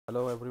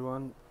Hello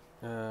everyone.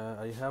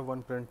 I have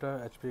one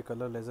printer, HP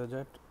Color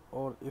LaserJet,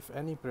 or if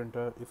any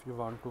printer, if you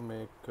want to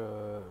make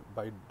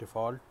by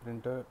default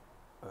printer,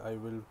 I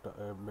will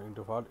make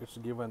default. It's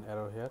given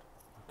error here.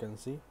 You can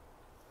see.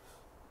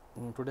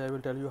 Today I will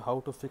tell you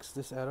how to fix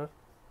this error.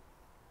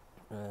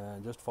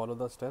 Just follow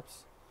the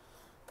steps.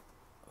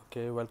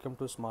 Okay, welcome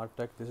to Smart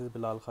Tech. This is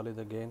Bilal Khalid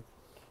again.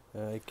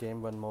 I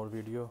came one more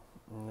video.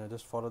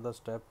 Just follow the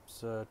steps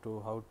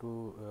to how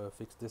to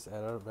fix this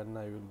error. When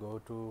I will go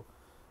to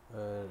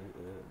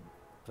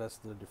press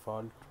the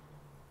default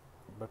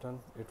button,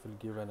 it will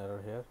give an error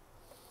here.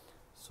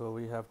 So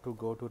we have to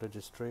go to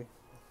registry.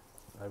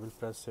 I will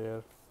press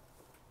here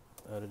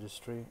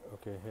registry.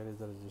 Okay, here is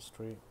the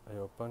registry. I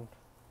opened.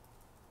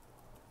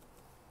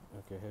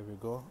 Okay, here we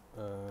go.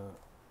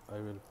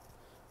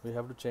 We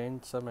have to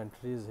change some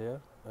entries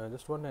here.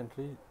 Just one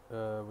entry.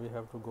 We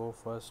have to go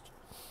first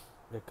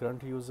a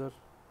current user,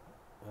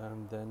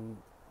 and then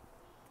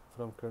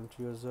from current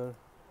user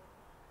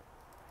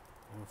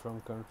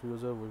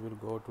we will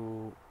go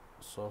to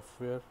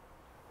software.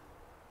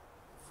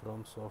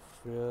 From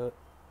software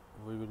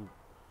we will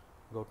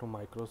go to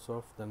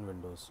Microsoft, then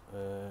Windows.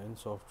 In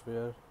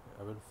software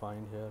I will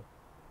find here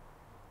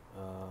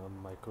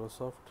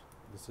Microsoft.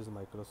 This is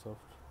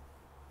Microsoft.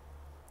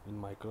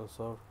 In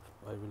Microsoft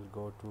I will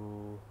go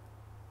to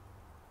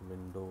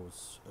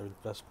Windows. I will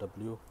press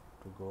W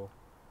to go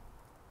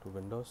to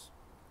Windows.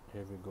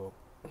 Here we go.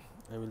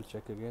 I will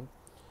check again.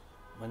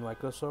 In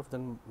Microsoft,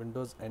 then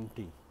Windows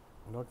NT,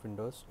 not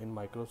Windows. In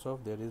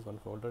Microsoft there is one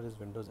folder is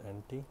Windows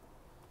NT.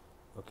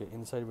 Okay,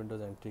 inside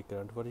Windows NT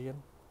current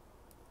version.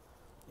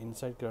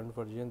 Inside current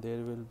version there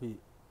will be,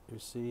 you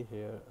see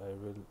here, I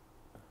will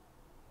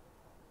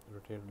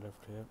rotate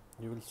left here,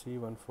 you will see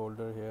one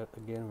folder here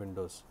again,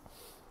 Windows.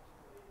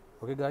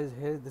 Okay guys,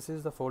 here this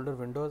is the folder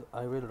Windows.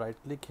 I will right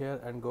click here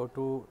and go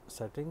to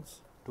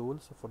settings,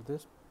 tools for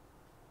this.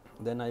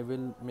 Then I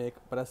will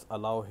press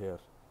allow here.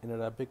 In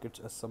Arabic it's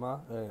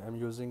As-Sama. I'm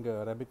using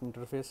Arabic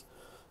interface,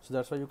 so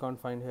that's why you can't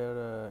find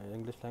here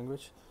English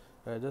language.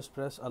 Just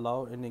press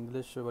allow in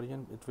English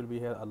version. It will be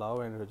here allow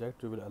and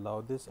reject. You will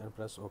allow this and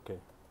press OK.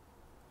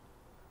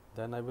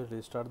 Then I will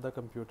restart the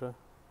computer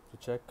to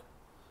check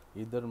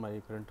either my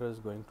printer is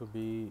going to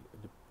be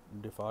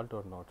default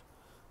or not.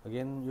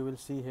 Again you will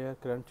see here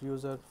current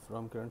user.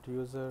 From current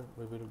user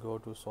we will go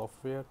to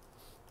software.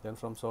 Then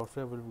from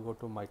software we will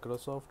go to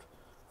Microsoft.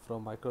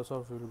 From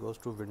Microsoft we will go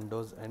to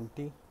Windows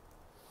NT.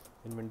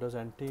 In Windows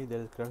NT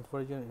there is current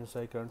version.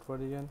 Inside current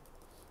version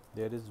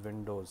there is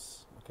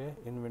Windows. Okay,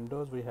 in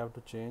Windows we have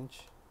to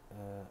change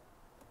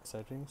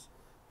settings,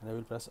 and I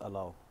will press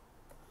allow.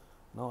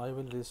 Now I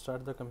will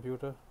restart the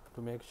computer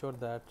to make sure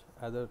that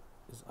either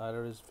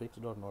error is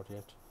fixed or not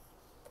yet.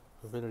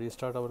 We will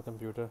restart our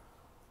computer.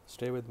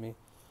 Stay with me.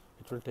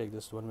 It will take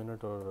just 1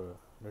 minute or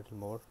a little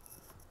more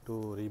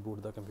to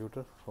reboot the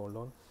computer. Hold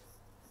on.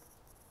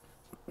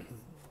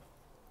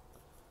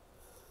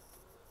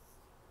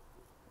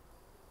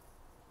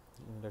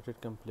 Let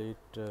it complete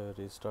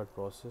restart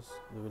process.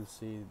 We will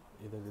see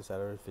either this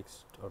error is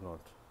fixed or not.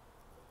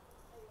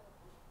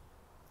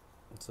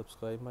 And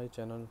subscribe my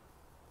channel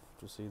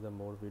to see the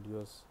more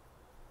videos,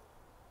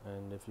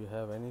 and if you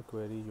have any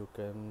query you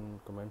can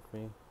comment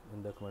me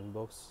in the comment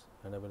box,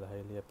 and I will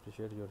highly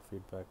appreciate your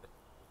feedback.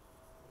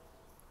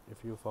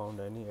 If you found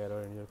any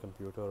error in your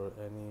computer or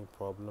any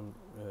problem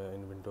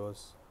in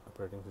Windows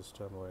operating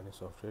system or any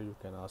software, you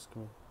can ask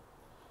me.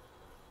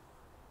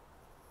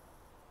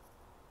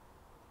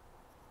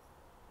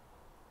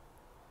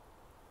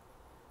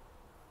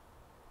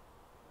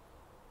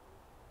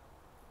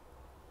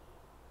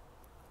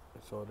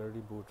 It's already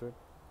booted.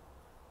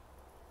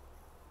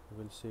 You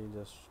will see,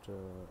 just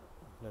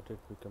let it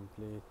be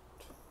complete,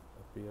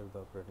 appear the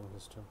operating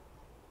system.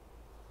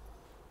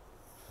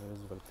 Here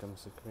is welcome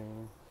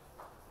screen.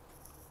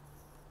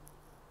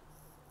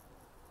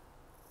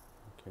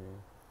 Okay,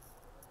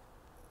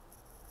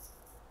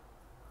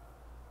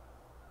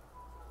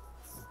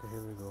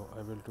 here we go.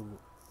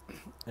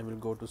 I will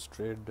go to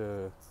straight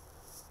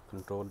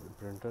control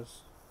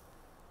printers.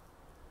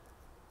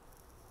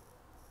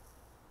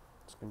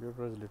 This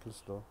computer is a little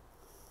slow,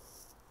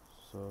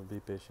 so be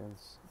patient.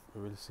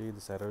 We will see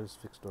this error is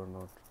fixed or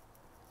not.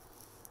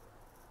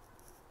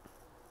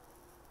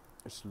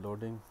 It's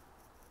loading.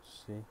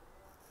 See,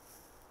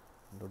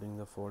 loading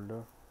the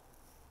folder.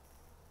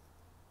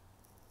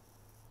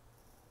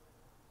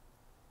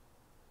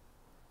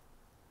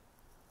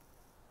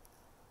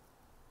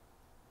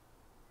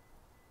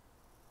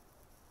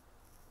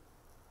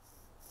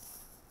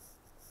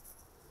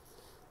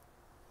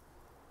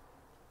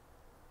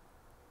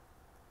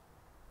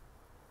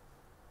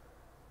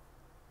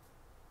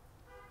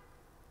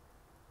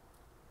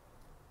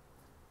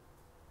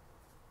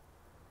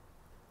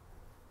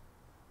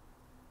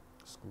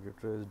 This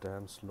computer is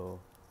damn slow.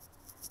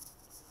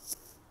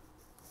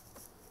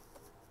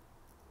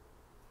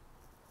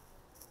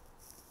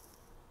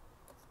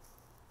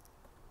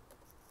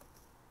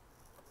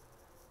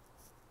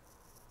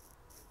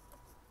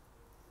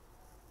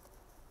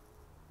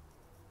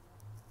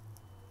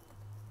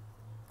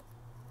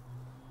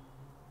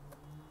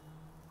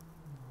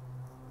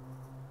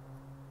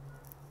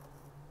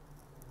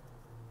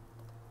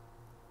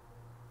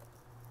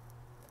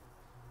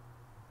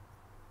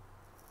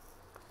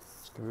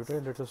 computer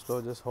a little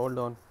slow, just hold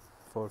on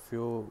for a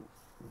few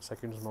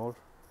seconds more.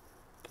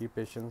 Keep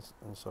patience,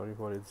 and sorry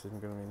for its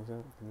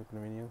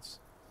inconvenience.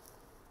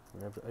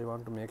 I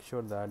want to make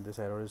sure that this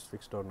error is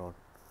fixed or not,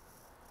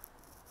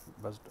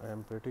 but I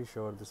am pretty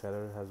sure this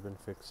error has been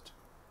fixed.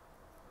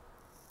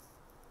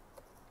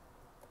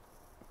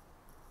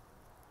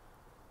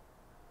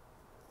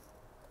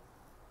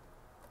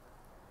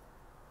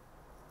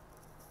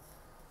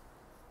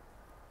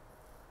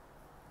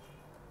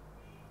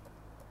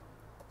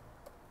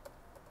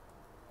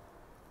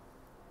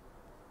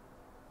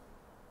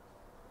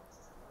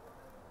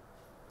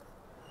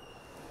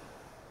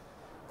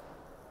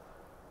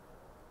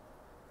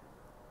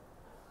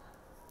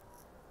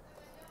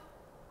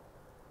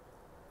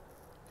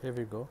 Here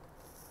we go.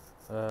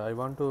 I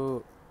want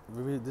to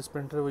this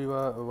printer we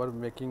were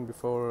making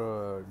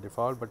before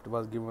default, but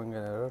was giving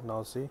an error.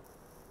 Now see,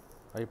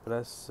 I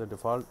press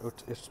default,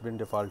 it's been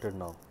defaulted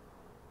now.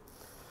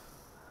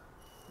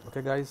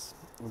 Okay guys,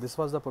 this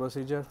was the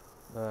procedure.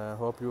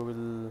 Hope you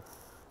will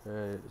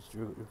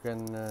you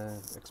can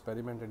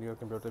experiment in your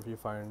computer if you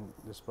find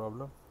this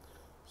problem.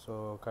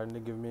 So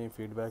kindly give me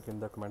feedback in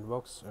the comment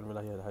box, and will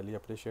I highly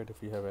appreciate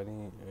if you have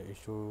any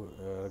issue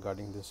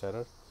regarding this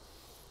error.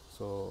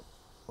 So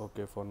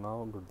okay, for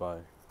now, goodbye.